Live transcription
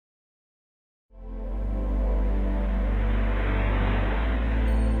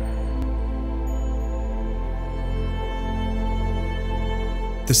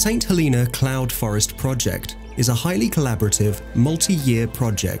The St Helena Cloud Forest Project is a highly collaborative, multi-year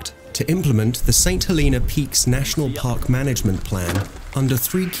project to implement the St Helena Peaks National Park Management Plan under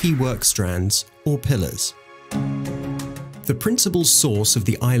 3 key work strands or pillars. The principal source of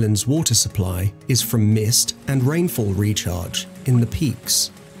the island's water supply is from mist and rainfall recharge in the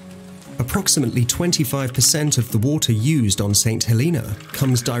peaks. Approximately 25% of the water used on St Helena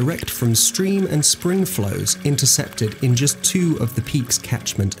comes direct from stream and spring flows intercepted in just 2 of the peak's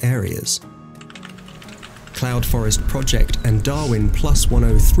catchment areas. Cloud Forest Project and Darwin Plus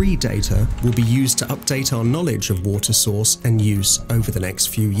 103 data will be used to update our knowledge of water source and use over the next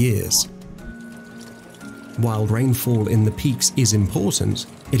few years. While rainfall in the peaks is important,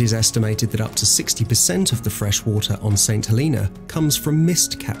 it is estimated that up to 60% of the fresh water on St Helena comes from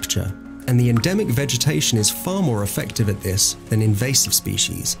mist capture, and the endemic vegetation is far more effective at this than invasive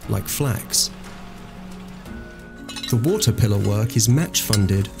species like flax. The water pillar work is match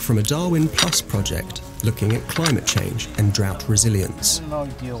funded from a Darwin Plus project looking at climate change and drought resilience.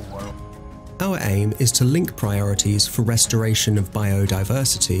 Our aim is to link priorities for restoration of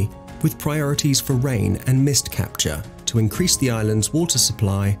biodiversity with priorities for rain and mist capture to increase the island's water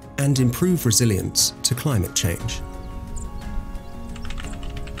supply and improve resilience to climate change.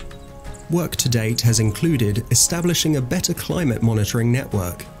 Work to date has included establishing a better climate monitoring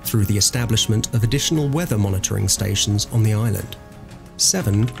network through the establishment of additional weather monitoring stations on the island.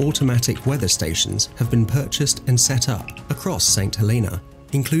 7 automatic weather stations have been purchased and set up across St Helena,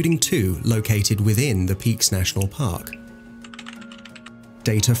 including 2 located within the Peaks National Park.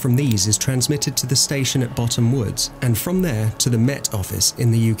 Data from these is transmitted to the station at Bottom Woods and from there to the Met Office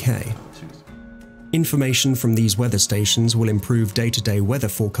in the UK. Information from these weather stations will improve day-to-day weather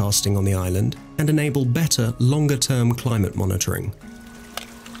forecasting on the island and enable better, longer-term climate monitoring.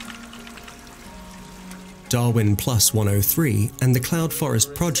 Darwin Plus 103 and the Cloud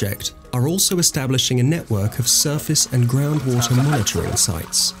Forest Project are also establishing a network of surface and groundwater monitoring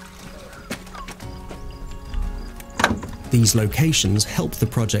sites. These locations help the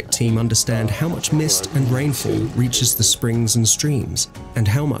project team understand how much mist and rainfall reaches the springs and streams, and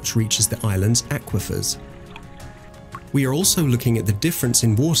how much reaches the island's aquifers. We are also looking at the difference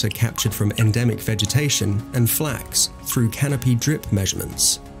in water captured from endemic vegetation and flax through canopy drip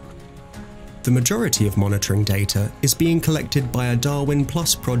measurements. The majority of monitoring data is being collected by a Darwin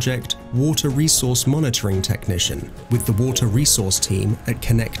Plus project water resource monitoring technician with the water resource team at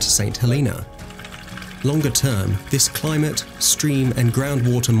Connect St Helena. Longer term, this climate, stream and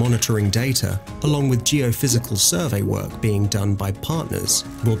groundwater monitoring data, along with geophysical survey work being done by partners,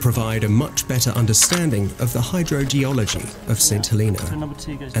 will provide a much better understanding of the hydrogeology of St Helena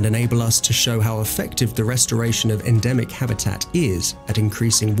and enable us to show how effective the restoration of endemic habitat is at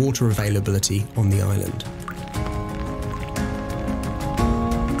increasing water availability on the island.